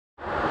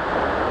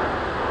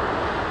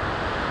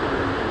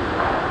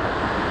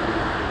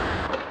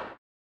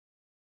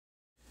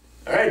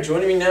right,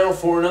 joining me now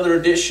for another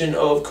edition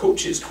of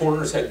Coach's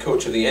Corners, head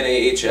coach of the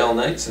NAHL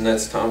Knights, and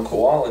that's Tom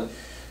Kowal. And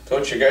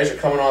Coach, you guys are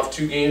coming off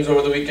 2 games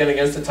over the weekend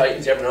against the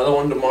Titans. You have another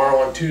one tomorrow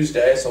on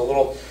Tuesday, so a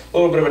little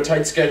bit of a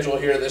tight schedule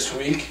here this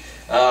week.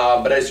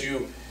 But as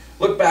you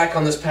look back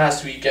on this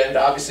past weekend,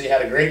 obviously you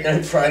had a great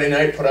night Friday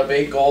night, put up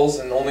 8 goals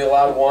and only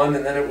allowed 1,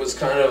 and then it was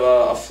kind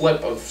of a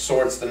flip of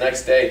sorts the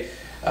next day,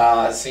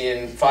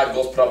 seeing 5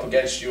 goals put up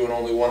against you and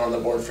only 1 on the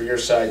board for your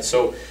side.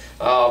 So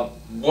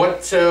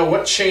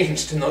what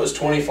changed in those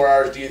 24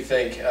 hours, do you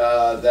think,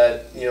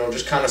 that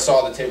just kind of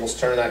saw the tables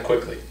turn that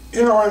quickly?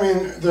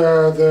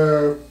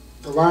 The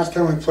last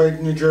time we played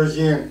New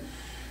Jersey, and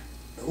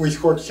we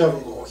scored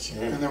 7 goals,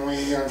 and then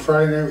on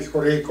Friday night we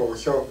scored 8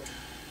 goals. So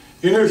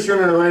you knew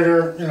sooner or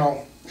later,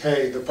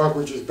 hey, the puck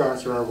was just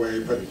bouncing our way.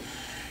 But you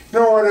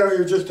know what? I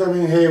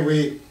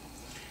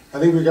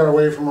think we got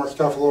away from our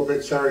stuff a little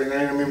bit Saturday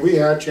night. I mean, we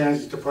had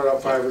chances to put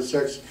up 5 or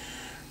 6.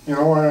 Their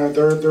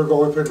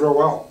goalie played real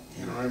well.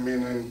 And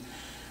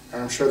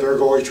I'm sure their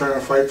goalie's trying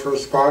to fight for a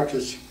spot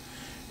because,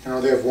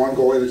 they have one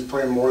goalie that's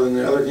playing more than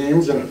the other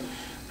games, and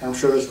I'm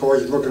sure this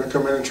goalie's looking to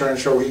come in and try and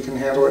show he can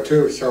handle it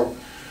too. So,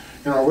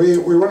 we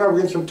went up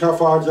against some tough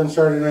odds on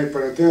Saturday night,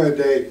 but at the end of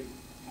the day,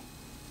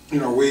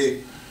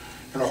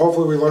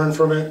 hopefully we learn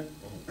from it,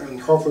 and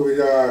hopefully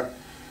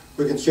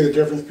we can see the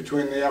difference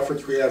between the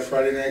efforts we had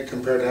Friday night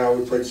compared to how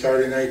we played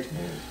Saturday night,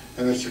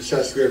 and the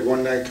success we had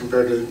one night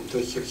compared to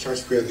the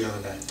success we had the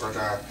other night. But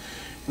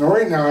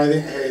right now, I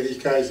think, hey,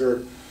 these guys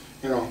are,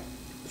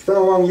 it's been a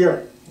long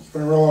year. It's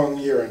been a real long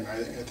year, and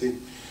I think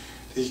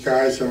these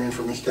guys,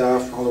 from the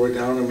staff all the way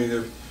down,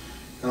 they've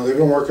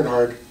been working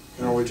hard.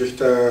 We just,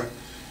 when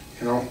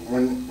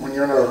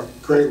you're in a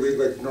great league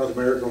like the North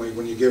American League,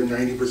 when you give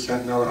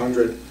 90% not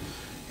 100,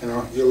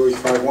 you lose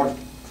 5-1.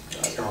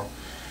 So,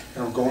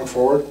 going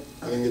forward,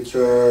 I think it's,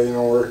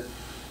 the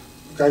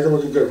guys are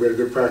looking good. We had a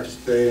good practice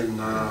today, and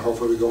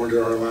hopefully we go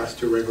into our last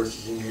 2 regular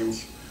season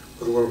games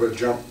with a little bit of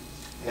jump.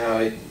 Now,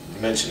 you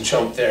mentioned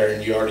jump there,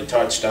 and you already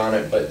touched on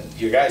it, but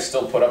you guys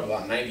still put up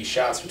about 90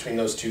 shots between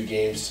those 2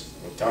 games.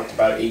 We talked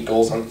about 8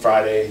 goals on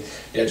Friday,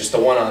 and just the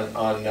 1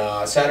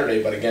 on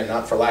Saturday, but again,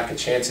 not for lack of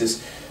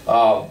chances.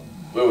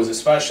 It was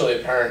especially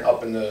apparent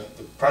up in the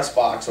press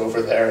box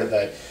over there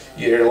that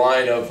your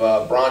line of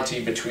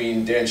Bronte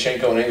between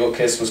Danchenko and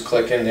Engelkist was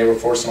clicking. They were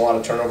forcing a lot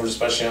of turnovers,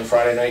 especially on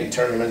Friday night, and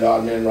turning them into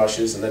odd man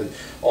rushes. And then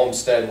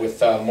Olmstead with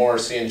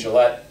Morrissey and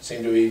Gillette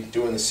seemed to be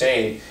doing the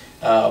same.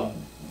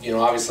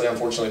 Obviously,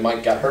 unfortunately,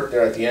 Mike got hurt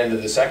there at the end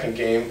of the second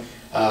game.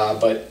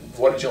 But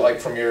what did you like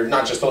from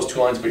not just those 2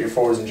 lines, but your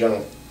forwards in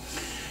general?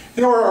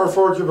 Our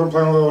forwards have been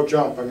playing a little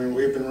jump.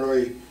 We've been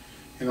really,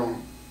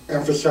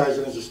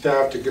 emphasizing as a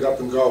staff to get up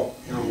and go.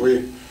 I'm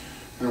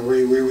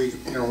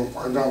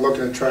not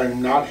looking to try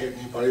and not hit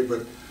anybody,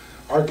 but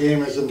our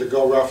game isn't to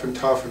go rough and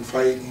tough and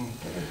fight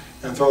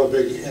and throw the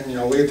big and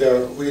lead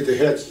the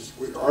hits.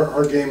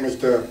 Our game is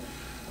to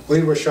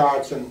lead with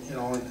shots and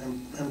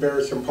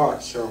bury some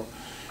pucks. So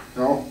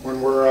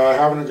when we're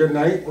having a good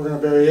night, we're going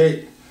to bury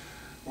 8.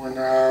 When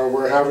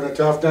we're having a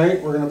tough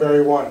night, we're going to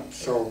bury 1.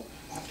 So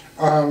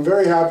I'm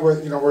very happy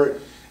with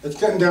it's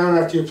getting down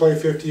after you play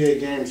 58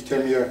 games,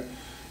 Tim.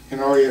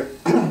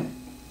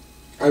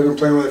 I've been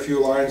playing with a few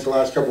lines the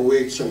last couple of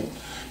weeks, and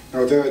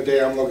at the end of the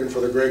day, I'm looking for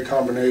the great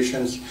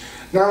combinations.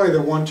 Not only the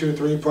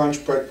 1-2-3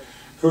 punch, but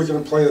who's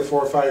going to play the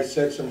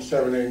 4-5-6 and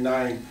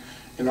 7-8-9,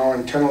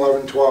 and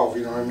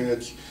 10-11-12.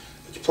 It's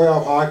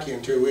playoff hockey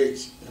in 2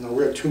 weeks.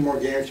 We have 2 more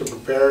games to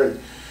prepare and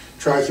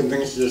try some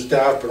things to the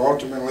staff, but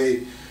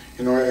ultimately,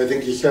 I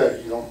think you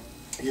said,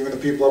 even the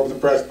people up in the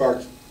press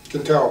box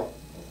can tell.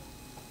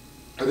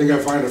 I think I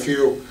find a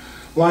few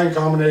line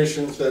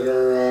combinations that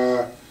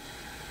are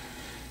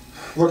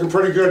looking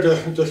pretty good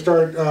to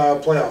start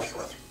playoffs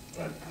with.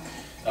 Right.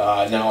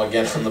 Now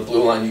again on the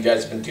blue line, you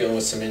guys have been dealing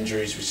with some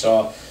injuries. We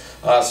saw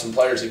some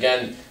players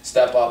again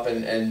step up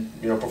and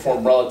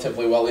perform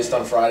relatively well, at least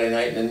on Friday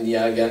night, and then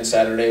again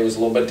Saturday was a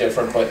little bit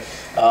different. But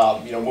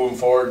moving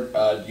forward,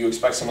 do you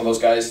expect some of those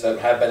guys that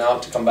have been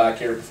out to come back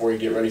here before you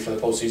get ready for the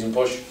postseason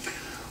push?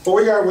 Well,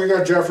 we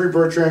got Jeffrey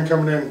Bertrand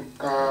coming in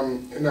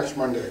next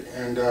Monday,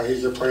 and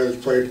he's a player that's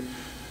played, I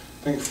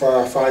think,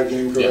 5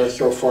 games with us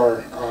so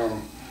far.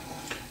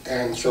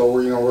 And so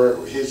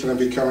he's going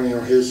to be coming.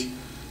 His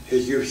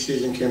youth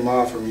season came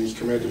off. He's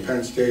committed to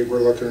Penn State. We're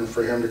looking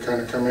for him to kind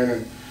of come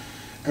in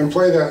and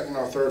play that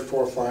 3rd,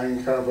 4th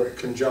line. Kind of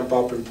can jump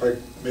up and play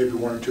maybe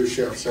 1 or 2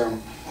 shifts.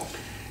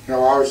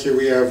 Obviously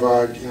we have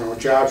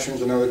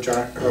Jobson's another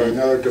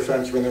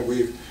defenseman that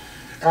we've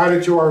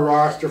added to our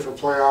roster for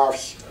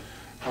playoffs.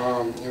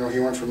 He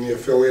went from the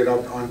affiliate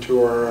up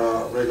onto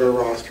our regular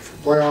roster for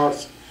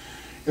playoffs.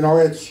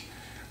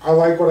 I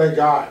like what I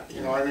got,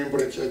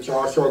 but it's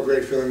also a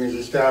great feeling as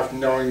a staff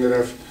knowing that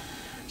if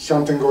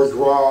something goes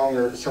wrong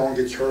or someone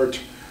gets hurt,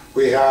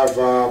 we have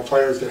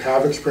players that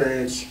have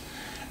experience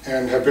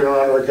and have been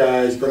around our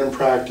guys, been in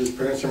practice,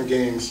 been in some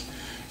games.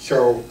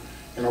 So,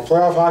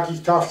 playoff hockey's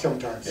tough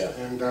sometimes,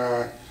 and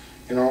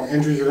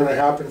injuries are going to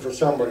happen for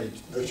somebody.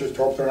 Let's just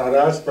hope they're not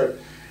us, but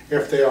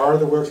if they are,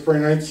 the Wilkes-Barre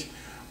Knights,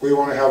 we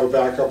want to have a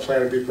backup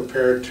plan and be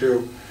prepared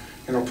to,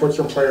 put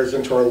some players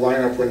into our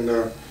lineup when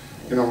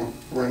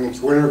when it's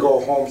win or go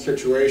home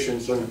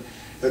situations and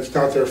it's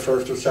not their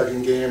first or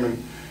second game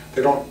and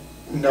they don't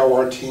know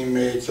our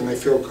teammates and they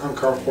feel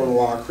uncomfortable in the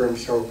locker room.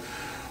 So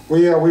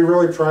we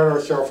really pride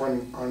ourselves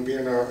on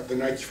being the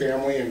Knights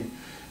family and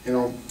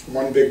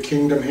one big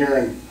kingdom here.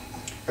 And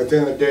at the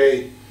end of the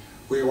day,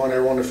 we want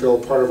everyone to feel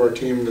part of our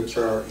team that's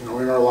in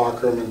our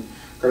locker room and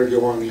going to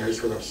go on the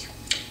ice with us.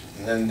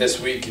 And then this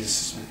week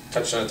is,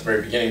 touched on at the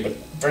very beginning, but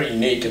very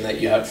unique in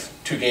that you have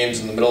 2 games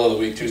in the middle of the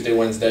week, Tuesday,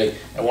 Wednesday,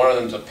 and one of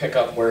them's a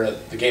pickup where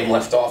the game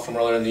left off from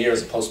earlier in the year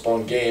is a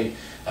postponed game.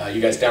 You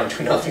guys down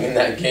 2-0 in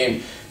that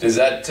game. Does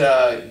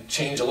that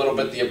change a little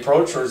bit the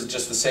approach, or is it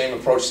just the same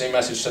approach, same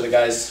message to the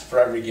guys for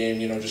every game,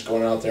 just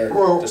going out there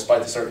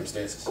despite the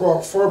circumstances?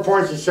 Well, 4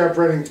 points is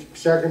separating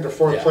second to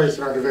fourth place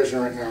in our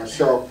division right now.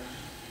 So,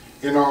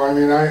 I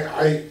mean,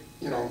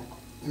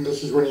 and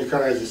this is when you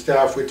kind of, as a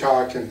staff, we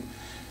talk and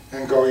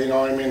go,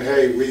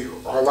 hey,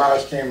 our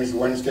last game is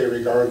Wednesday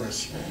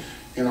regardless.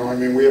 We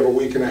have a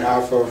week and a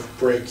half of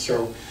break,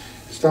 so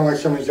it's not like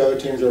some of these other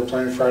teams that are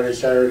playing Friday,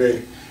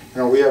 Saturday.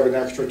 We have an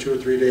extra 2 or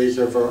 3 days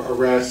of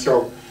rest.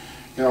 So,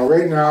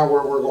 right now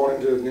we're going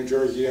into New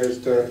Jersey as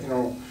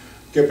to,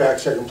 get back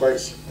second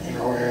place,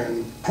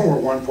 and we're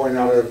 1 point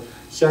out of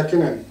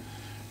second, and,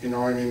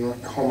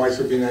 home ice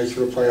would be nice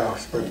for the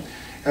playoffs. But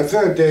at the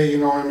end of the day,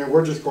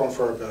 we're just going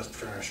for our best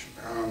finish.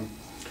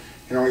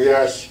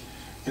 Yes,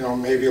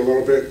 maybe a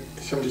little bit,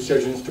 some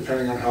decisions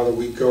depending on how the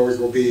week goes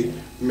will be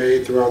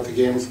made throughout the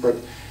games, but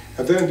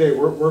at the end of the day,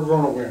 we're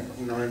going to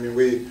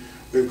win.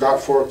 We've got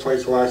 4th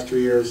place the last 2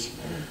 years.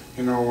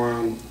 We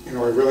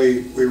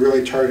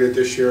really targeted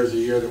this year as a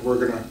year that we're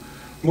going to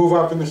move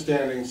up in the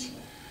standings,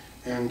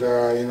 and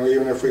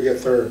even if we get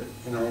 3rd,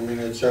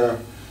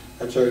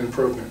 it's an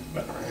improvement.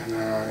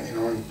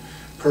 And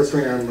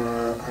personally,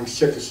 I'm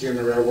sick of seeing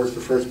the Red Wars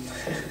the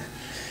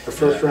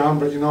first round.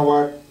 But you know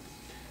what?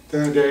 At the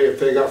end of the day, if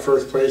they got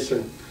 1st place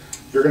and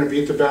you're going to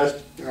beat the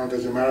best, it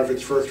doesn't matter if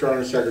it's 1st round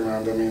or 2nd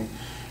round.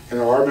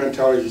 Our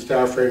mentality as a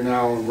staff right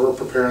now, and we're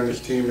preparing this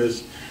team,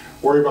 is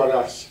worry about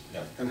us.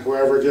 Yep. And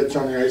whoever gets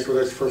on the ice with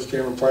us first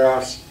game of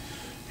playoffs,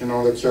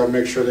 let's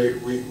make sure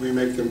we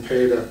make them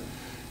pay to,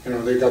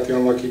 they got the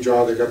unlucky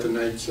draw, they got the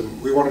Knights,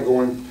 and we want to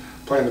go in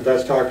playing the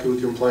best hockey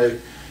we can play,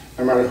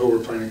 no matter who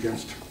we're playing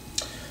against.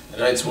 The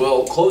Knights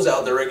will close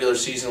out their regular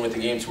season with the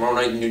game tomorrow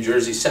night in New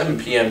Jersey, 7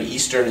 p.m.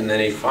 Eastern, and then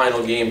a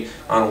final game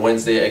on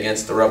Wednesday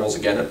against the Rebels,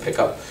 again a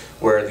pickup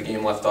where the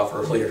game left off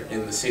earlier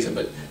in the season.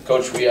 But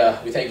Coach, we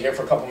thank you here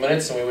for a couple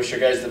minutes, and we wish you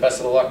guys the best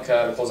of the luck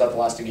to close out the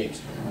last 2 games.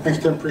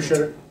 Thanks, Tim.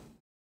 Appreciate it.